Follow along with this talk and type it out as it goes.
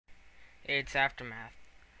It's Aftermath.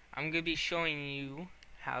 I'm going to be showing you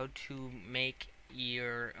how to make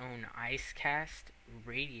your own Icecast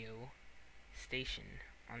radio station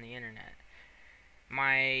on the internet.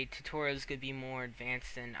 My tutorial is going to be more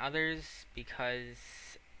advanced than others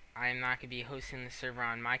because I'm not going to be hosting the server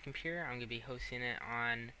on my computer. I'm going to be hosting it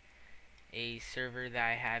on a server that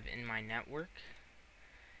I have in my network.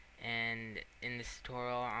 And in this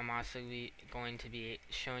tutorial, I'm also going to be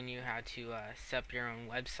showing you how to set up your own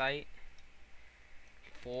website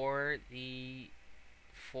for the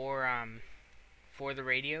for um for the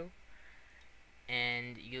radio,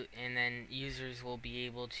 and then users will be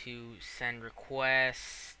able to send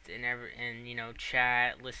requests and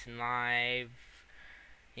chat, listen live,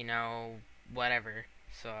 you know whatever.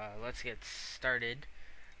 So let's get started.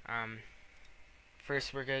 um,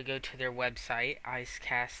 First we're gonna go to their website,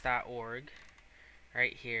 icecast.org,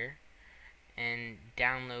 right here, and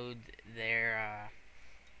download their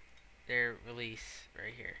release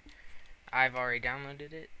right here. I've already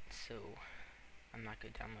downloaded it, so I'm not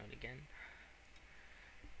going to download again.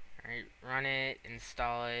 Alright, run it,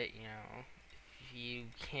 install it. If you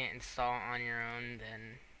can't install it on your own,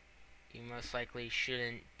 then you most likely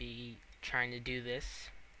shouldn't be trying to do this.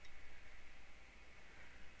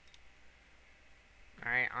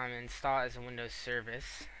 Alright, I'm going to install it as a Windows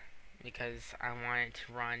service because I want it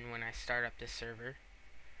to run when I start up the server.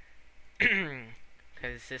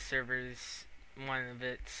 Because this server's one of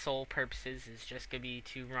its sole purposes is just going to be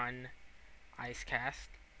to run Icecast.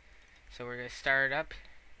 So we're going to start it up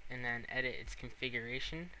and then edit its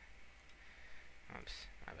configuration. Oops,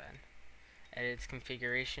 my bad. Edit its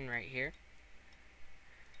configuration right here.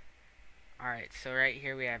 Alright, so right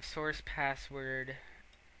here we have source password.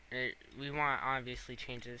 We want to obviously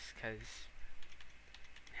change this because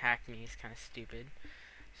hack me is kind of stupid.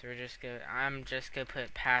 So I'm just gonna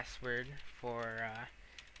put password for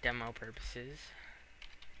demo purposes.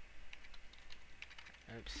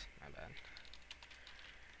 Oops, my bad.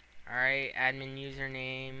 Alright, admin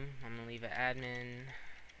username, I'm gonna leave it admin,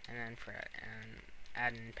 and then for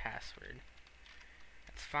admin password.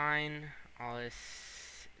 That's fine. All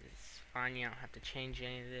this is fine. You don't have to change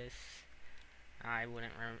any of this. I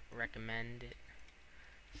wouldn't recommend it.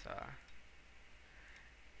 So,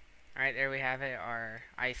 alright, there we have it, our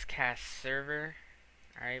Icecast server.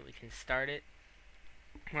 Alright, we can start it.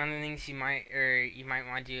 One of the things you might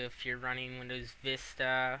want to do if you're running Windows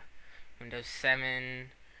Vista, Windows 7,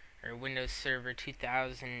 or Windows Server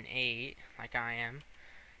 2008, like I am,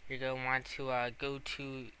 you're going to want to go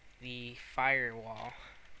to the firewall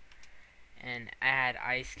and add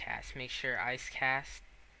Icecast. Make sure Icecast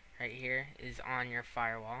right here is on your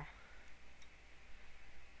firewall.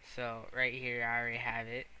 So right here I already have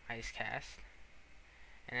it, Icecast.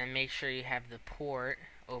 And then make sure you have the port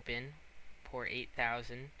open, port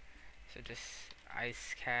 8000. So just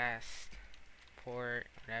Icecast port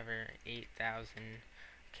whatever 8000.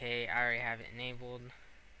 Okay, I already have it enabled.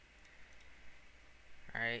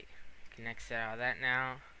 Alright, can exit out of that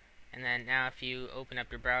now. And then now if you open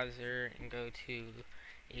up your browser and go to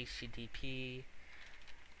HTTP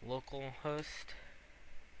localhost,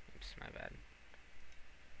 oops, my bad,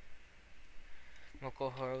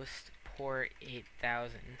 localhost port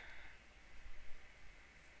 8000,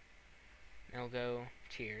 it'll go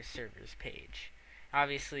to your servers page.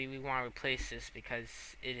 Obviously we want to replace this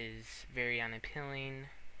because it is very unappealing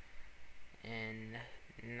and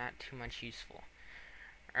not too much useful.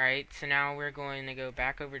 Alright, so now we're going to go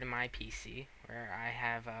back over to my PC where I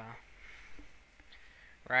have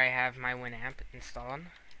my Winamp installed.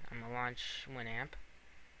 I'm gonna launch Winamp.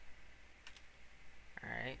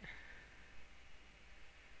 Alright.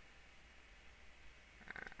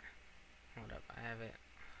 Hold up, I have it.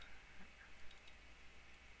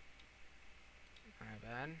 My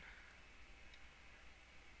bad.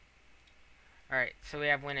 Alright, so we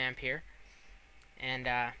have Winamp here. And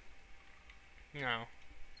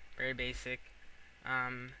very basic.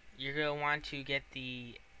 You're going to want to get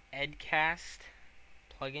the Icecast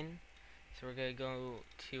plugin. So we're going to go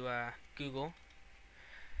to Google.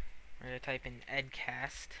 We're going to type in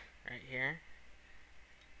Icecast right here.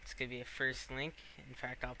 It's going to be a first link. In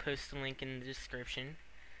fact, I'll post the link in the description.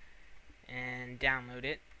 And download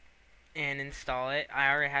it and install it.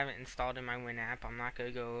 I already have it installed in my Winamp. I'm not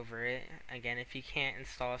going to go over it. Again, if you can't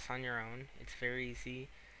install this on your own, it's very easy.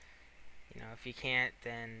 If you can't,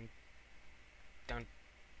 then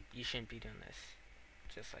you shouldn't be doing this,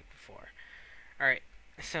 just like before. Alright,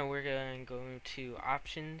 so we're going to go to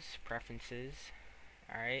options, preferences,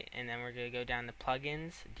 alright, and then we're going to go down to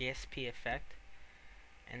plugins, DSP effect,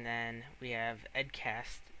 and then we have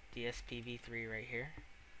Icecast DSP v3 right here.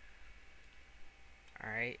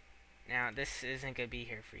 Alright, Now this isn't gonna be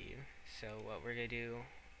here for you. So what we're gonna do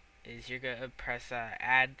is you're gonna press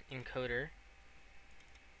add encoder,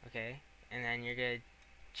 okay, and then you're gonna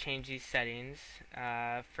change these settings.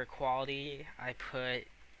 For quality, I put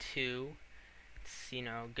 2. It's,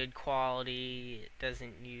 good quality. It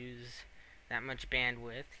doesn't use that much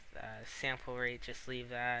bandwidth. Sample rate, just leave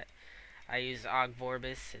that. I use Og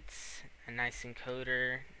Vorbis. It's a nice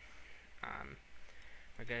encoder.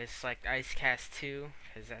 We're going to select Icecast 2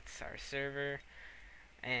 because that's our server.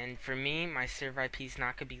 And for me, my server IP is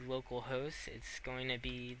not going to be localhost. It's going to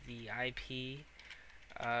be the IP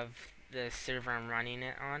of the server I'm running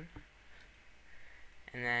it on.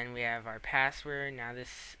 And then we have our password. Now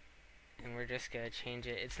this, and we're just going to change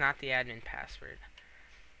it. It's not the admin password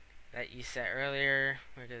that you set earlier.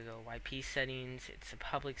 We're going to go IP settings. It's a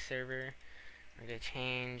public server. We're going to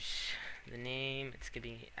change the name. It's going to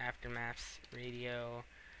be Aftermaths Radio,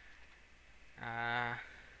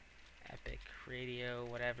 Epic Radio,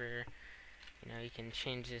 whatever. You can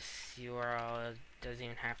change this URL. It doesn't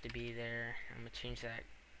even have to be there. I'm going to change that.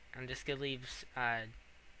 I'm just going to leave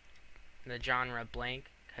the genre blank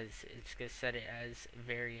because it's going to set it as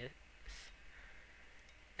various.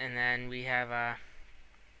 And then we have,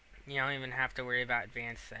 you don't even have to worry about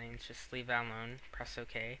advanced settings. Just leave that alone. Press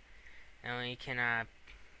OK. And we can,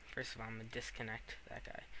 first of all, I'm going to disconnect that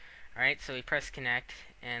guy. Alright, so we press connect,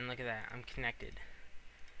 and look at that. I'm connected.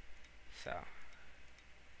 So.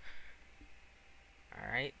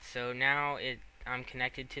 Alright, so now I'm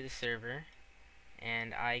connected to the server,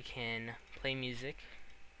 and I can play music,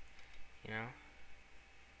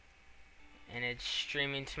 and it's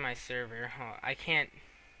streaming to my server. Oh, I can't,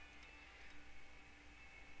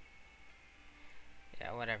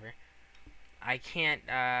 yeah, whatever. I can't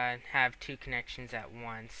have 2 connections at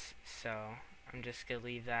once, so I'm just going to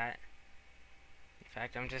leave that. In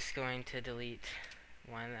fact, I'm just going to delete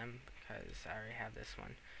one of them because I already have this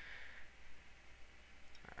one.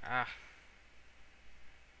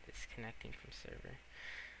 Disconnecting from server.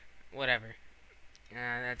 Whatever.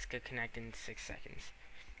 That's good. Connect in 6 seconds.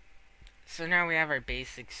 So now we have our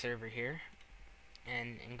basic server here.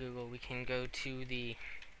 And in Google, we can go to the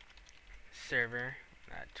server.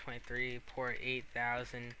 23 port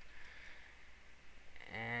 8000,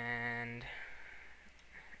 and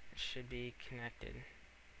it should be connected.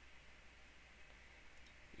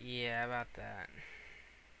 Yeah, about that.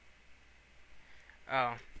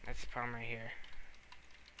 Oh, that's the problem right here.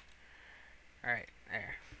 Alright,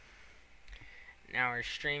 there. Now we're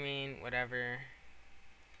streaming, whatever.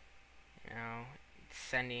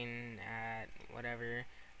 Sending at whatever.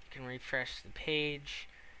 You can refresh the page.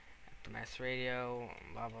 Aftermath Radio,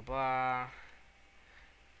 blah blah blah.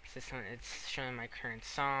 System, it's showing my current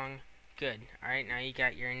song. Good. Alright, now you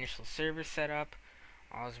got your initial server set up.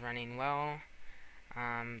 All's running well.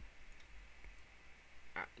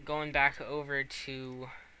 Going back over to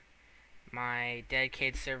my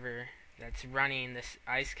dedicated server that's running this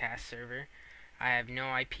Icecast server, I have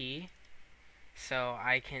no IP, so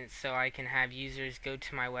I can have users go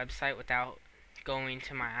to my website without going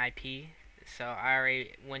to my IP. So I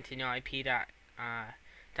already went to noip.com,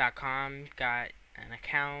 got an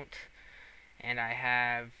account, and I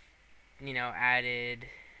have, added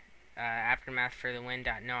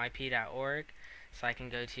aftermathforthewin.noip.org, so I can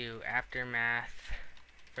go to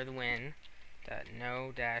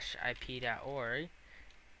aftermathforthewin.no-ip.org,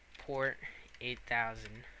 port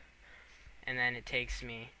 8000, and then it takes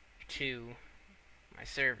me to my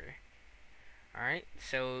server. Alright,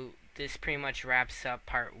 so this pretty much wraps up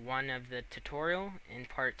part 1 of the tutorial. In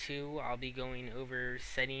part 2, I'll be going over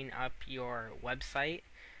setting up your website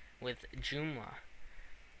with Joomla.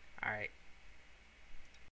 Alright.